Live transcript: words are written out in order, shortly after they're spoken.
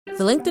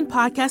The LinkedIn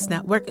Podcast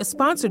Network is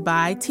sponsored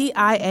by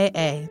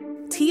TIAA.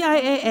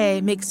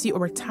 TIAA makes you a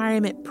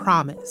retirement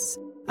promise,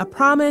 a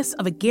promise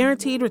of a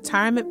guaranteed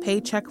retirement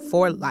paycheck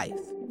for life.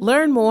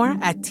 Learn more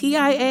at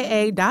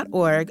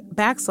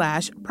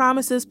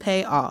TIAA.org/promises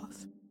pay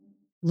off.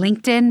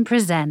 LinkedIn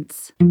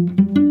presents.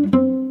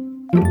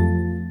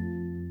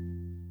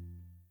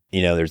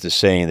 You know, there's this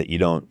saying that you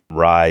don't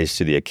rise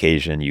to the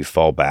occasion, you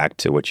fall back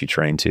to what you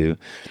train to.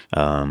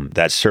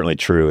 That's certainly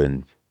true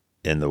in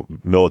the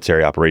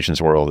military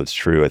operations world. It's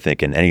true, I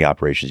think, in any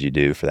operations you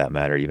do, for that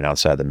matter, even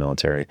outside the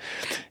military.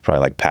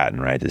 Probably like Patton,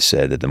 right, that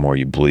said that the more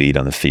you bleed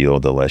on the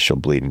field, the less you'll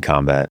bleed in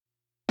combat.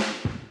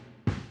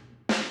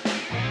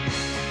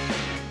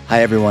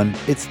 Hi, everyone.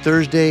 It's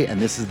Thursday, and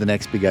this is the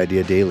Next Big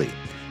Idea Daily.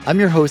 I'm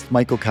your host,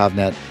 Michael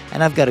Kovnat,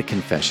 and I've got a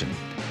confession.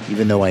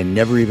 Even though I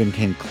never even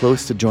came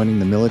close to joining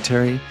the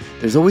military,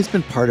 there's always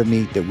been part of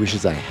me that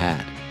wishes I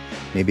had.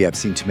 Maybe I've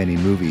seen too many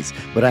movies,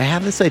 but I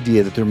have this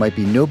idea that there might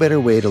be no better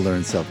way to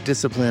learn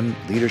self-discipline,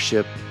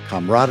 leadership,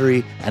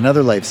 camaraderie, and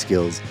other life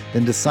skills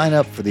than to sign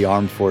up for the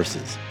armed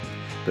forces.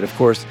 But of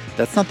course,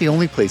 that's not the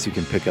only place you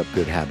can pick up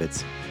good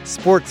habits.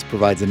 Sports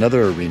provides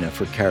another arena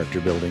for character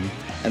building,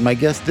 and my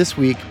guest this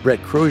week,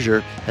 Brett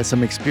Crozier, has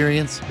some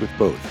experience with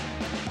both.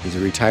 He's a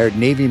retired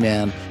Navy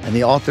man and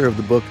the author of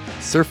the book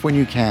Surf When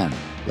You Can,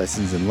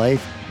 Lessons in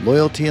Life,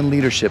 Loyalty, and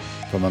Leadership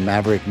from a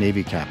Maverick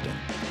Navy Captain.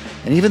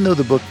 And even though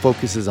the book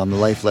focuses on the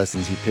life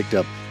lessons he picked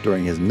up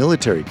during his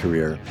military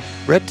career,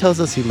 Brett tells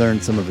us he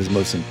learned some of his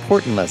most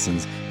important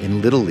lessons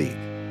in Little League.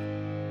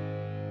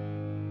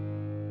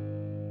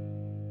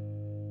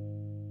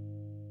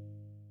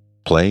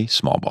 Play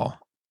small ball.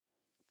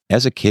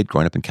 As a kid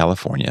growing up in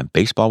California,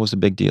 baseball was a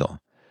big deal.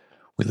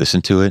 We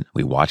listened to it,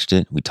 we watched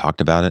it, we talked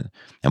about it,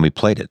 and we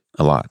played it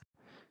a lot.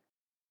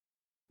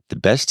 The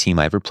best team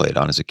I ever played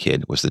on as a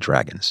kid was the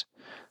Dragons,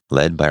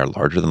 led by our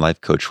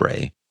larger-than-life Coach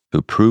Ray,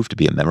 who proved to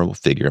be a memorable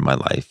figure in my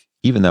life,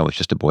 even though I was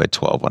just a boy at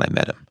 12 when I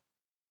met him.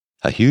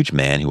 A huge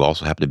man who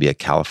also happened to be a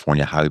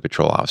California Highway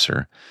Patrol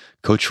officer,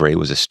 Coach Ray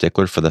was a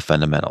stickler for the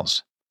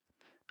fundamentals.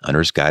 Under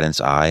his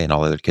guidance, I and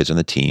all other kids on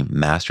the team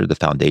mastered the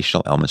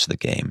foundational elements of the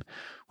game,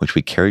 which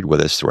we carried with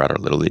us throughout our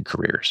Little League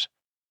careers.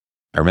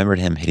 I remembered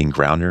him hitting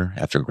grounder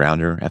after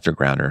grounder after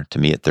grounder to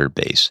me at third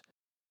base.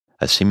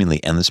 A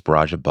seemingly endless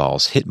barrage of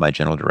balls hit my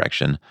general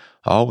direction,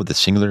 all with a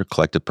singular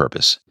collective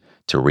purpose: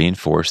 to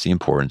reinforce the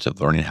importance of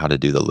learning how to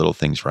do the little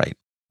things right.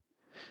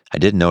 I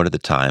didn't know it at the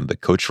time,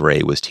 but Coach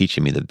Ray was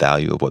teaching me the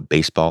value of what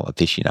baseball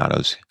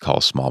aficionados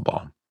call small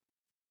ball.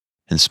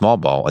 In small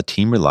ball, a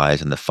team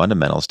relies on the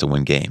fundamentals to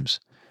win games.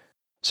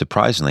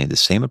 Surprisingly, the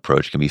same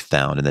approach can be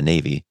found in the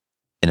Navy.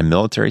 In a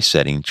military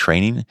setting,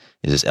 training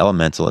is as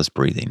elemental as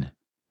breathing.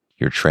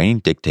 Your training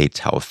dictates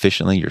how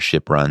efficiently your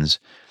ship runs,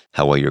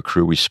 how well your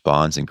crew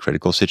responds in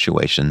critical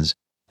situations,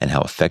 and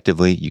how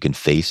effectively you can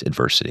face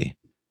adversity.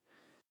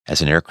 As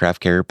an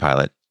aircraft carrier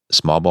pilot,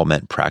 small ball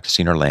meant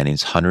practicing our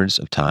landings hundreds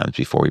of times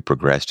before we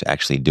progressed to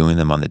actually doing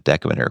them on the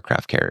deck of an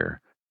aircraft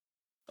carrier.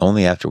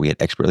 Only after we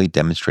had expertly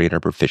demonstrated our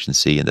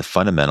proficiency in the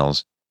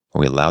fundamentals were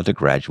we allowed to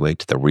graduate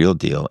to the real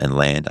deal and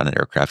land on an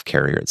aircraft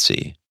carrier at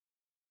sea.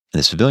 In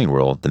the civilian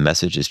world, the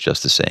message is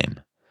just the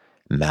same.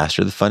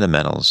 Master the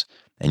fundamentals,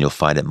 and you'll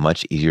find it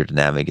much easier to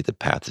navigate the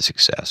path to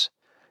success.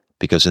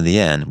 Because in the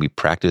end, we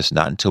practice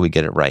not until we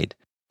get it right,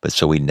 but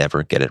so we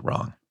never get it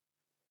wrong.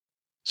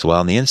 So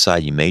while on the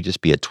inside you may just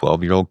be a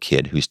 12-year-old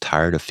kid who's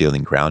tired of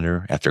fielding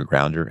grounder after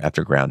grounder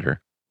after grounder,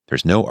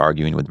 there's no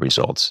arguing with the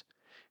results.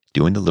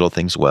 Doing the little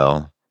things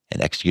well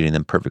and executing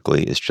them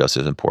perfectly is just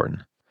as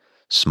important.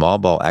 Small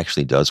ball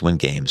actually does win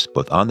games,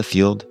 both on the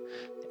field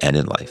and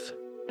in life.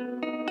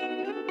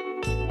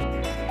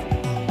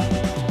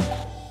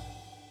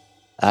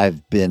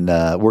 I've been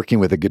working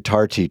with a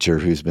guitar teacher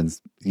who's been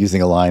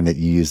using a line that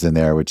you used in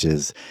there, which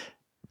is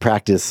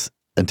practice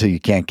until you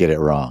can't get it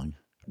wrong.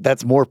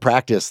 That's more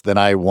practice than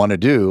I want to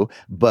do,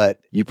 but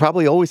you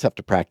probably always have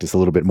to practice a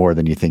little bit more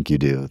than you think you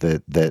do.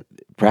 That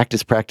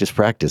practice.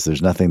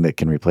 There's nothing that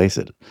can replace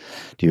it.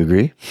 Do you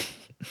agree?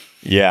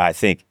 Yeah, I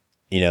think,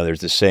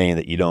 there's this saying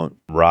that you don't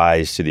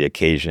rise to the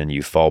occasion,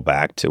 you fall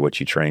back to what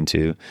you train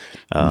to.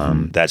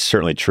 That's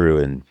certainly true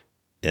in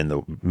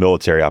the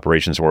military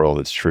operations world.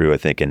 It's true, I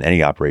think, in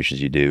any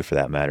operations you do, for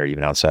that matter,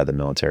 even outside the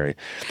military.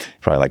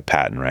 Probably like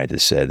Patton, right, that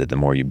said that the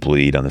more you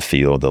bleed on the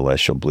field, the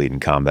less you'll bleed in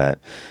combat,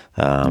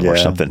 or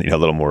something, a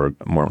little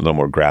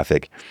more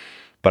graphic.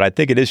 But I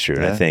think it is true.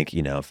 And I think,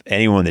 if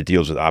anyone that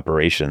deals with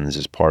operations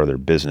is part of their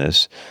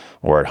business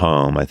or at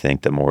home, I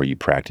think the more you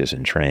practice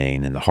and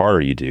train and the harder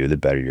you do, the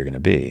better you're going to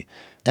be.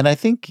 And I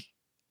think,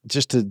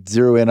 just to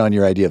zero in on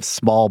your idea of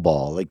small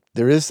ball, like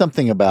there is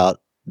something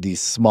about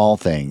these small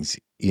things.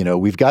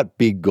 We've got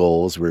big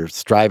goals. We're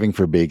striving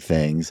for big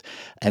things.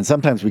 And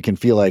sometimes we can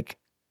feel like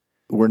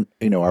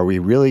are we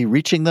really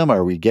reaching them?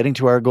 Are we getting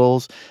to our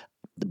goals?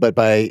 But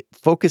by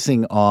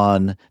focusing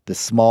on the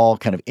small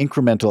kind of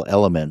incremental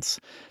elements,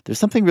 there's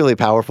something really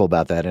powerful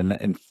about that.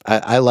 And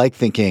I like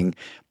thinking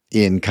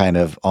in kind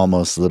of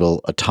almost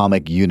little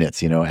atomic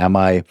units. Am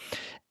I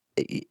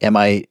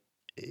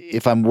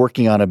if I'm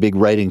working on a big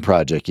writing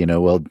project,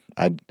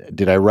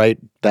 did I write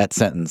that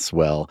sentence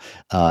well?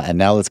 And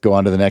now let's go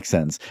on to the next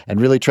sentence, and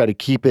really try to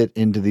keep it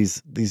into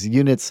these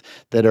units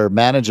that are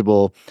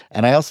manageable.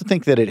 And I also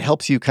think that it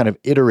helps you kind of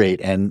iterate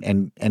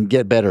and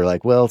get better.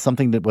 Like, well,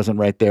 something that wasn't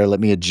right there, let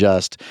me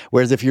adjust.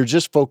 Whereas if you're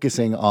just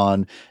focusing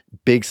on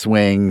big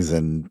swings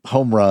and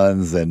home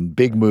runs and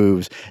big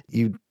moves,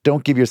 you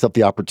don't give yourself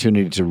the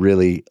opportunity to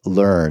really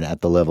learn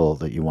at the level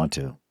that you want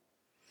to.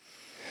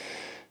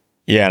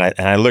 Yeah,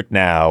 and I look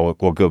now,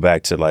 we'll go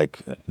back to like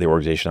the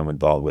organization I'm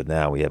involved with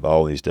now. We have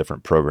all these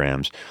different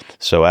programs.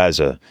 So as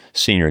a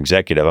senior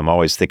executive, I'm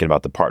always thinking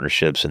about the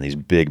partnerships and these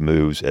big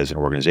moves as an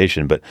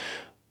organization. But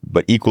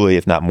equally,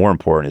 if not more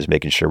important, is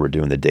making sure we're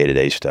doing the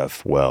day-to-day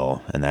stuff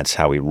well. And that's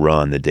how we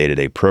run the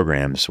day-to-day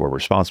programs we're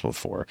responsible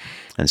for.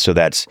 And so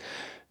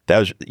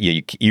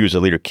you as a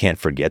leader can't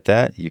forget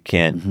that. You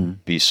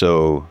can't be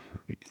so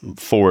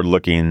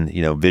forward-looking,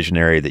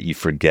 visionary that you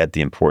forget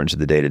the importance of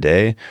the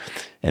day-to-day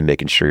and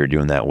making sure you're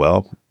doing that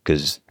well.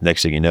 Because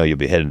next thing you know, you'll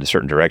be headed in a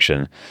certain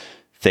direction,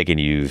 thinking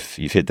you've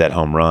hit that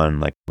home run,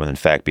 like when in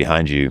fact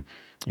behind you,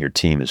 your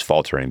team is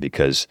faltering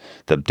because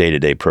the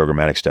day-to-day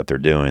programmatic stuff they're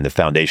doing, the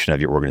foundation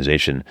of your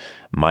organization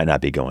might not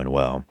be going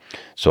well.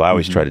 So I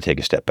always try to take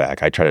a step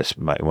back.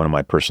 One of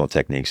my personal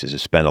techniques is to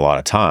spend a lot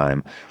of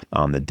time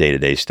on the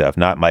day-to-day stuff,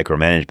 not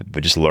micromanage,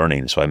 but just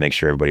learning. So I make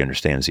sure everybody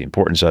understands the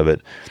importance of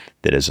it,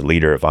 that as a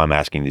leader, if I'm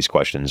asking these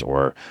questions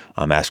or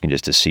I'm asking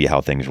just to see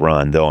how things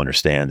run, they'll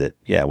understand that,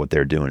 yeah, what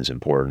they're doing is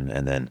important.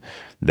 And then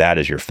that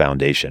is your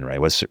foundation, right?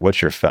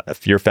 What's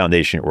your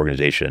foundation, your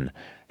organization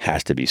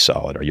has to be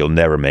solid, or you'll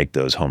never make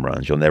those home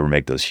runs. You'll never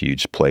make those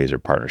huge plays or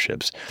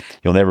partnerships.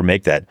 You'll never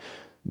make that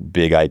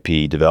big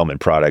IP development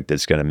product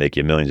that's going to make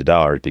you millions of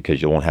dollars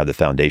because you won't have the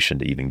foundation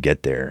to even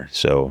get there.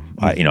 So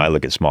I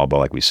look at small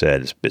ball, like we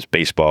said, it's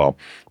baseball.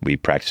 We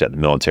practice at the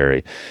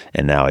military,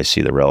 and now I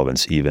see the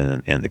relevance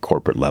even in the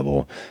corporate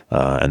level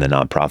and the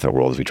nonprofit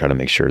world as we try to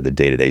make sure the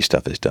day-to-day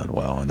stuff is done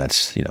well. And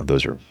that's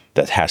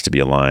that has to be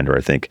aligned, or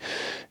I think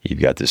you've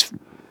got this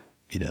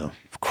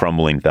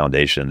crumbling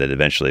foundation that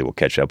eventually will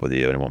catch up with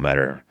you, and it won't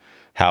matter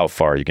how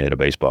far you can hit a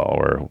baseball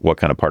or what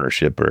kind of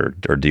partnership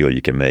or deal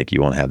you can make.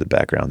 You won't have the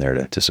background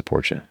there to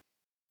support you.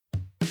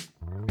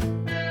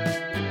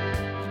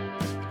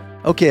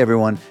 Okay,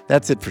 everyone,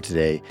 that's it for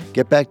today.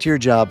 Get back to your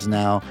jobs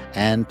now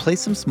and play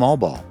some small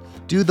ball.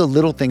 Do the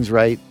little things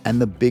right,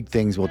 and the big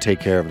things will take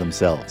care of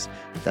themselves.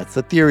 That's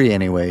the theory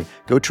anyway.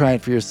 Go try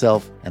it for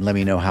yourself and let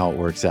me know how it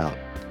works out.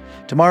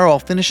 Tomorrow, I'll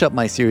finish up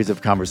my series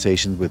of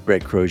conversations with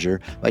Brett Crozier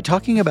by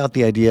talking about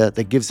the idea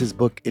that gives his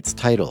book its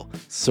title,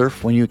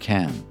 Surf When You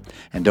Can.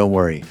 And don't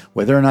worry,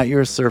 whether or not you're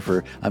a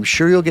surfer, I'm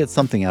sure you'll get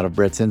something out of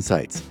Brett's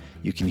insights.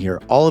 You can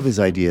hear all of his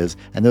ideas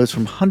and those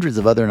from hundreds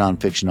of other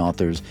nonfiction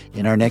authors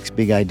in our Next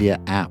Big Idea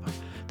app.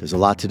 There's a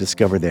lot to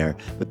discover there,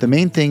 but the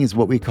main thing is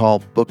what we call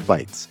book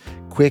bites,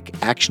 quick,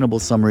 actionable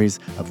summaries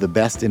of the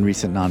best in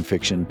recent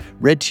nonfiction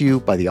read to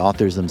you by the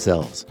authors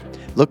themselves.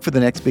 Look for the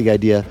Next Big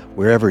Idea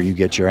wherever you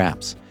get your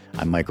apps.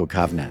 I'm Michael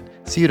Kovnat.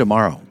 See you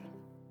tomorrow.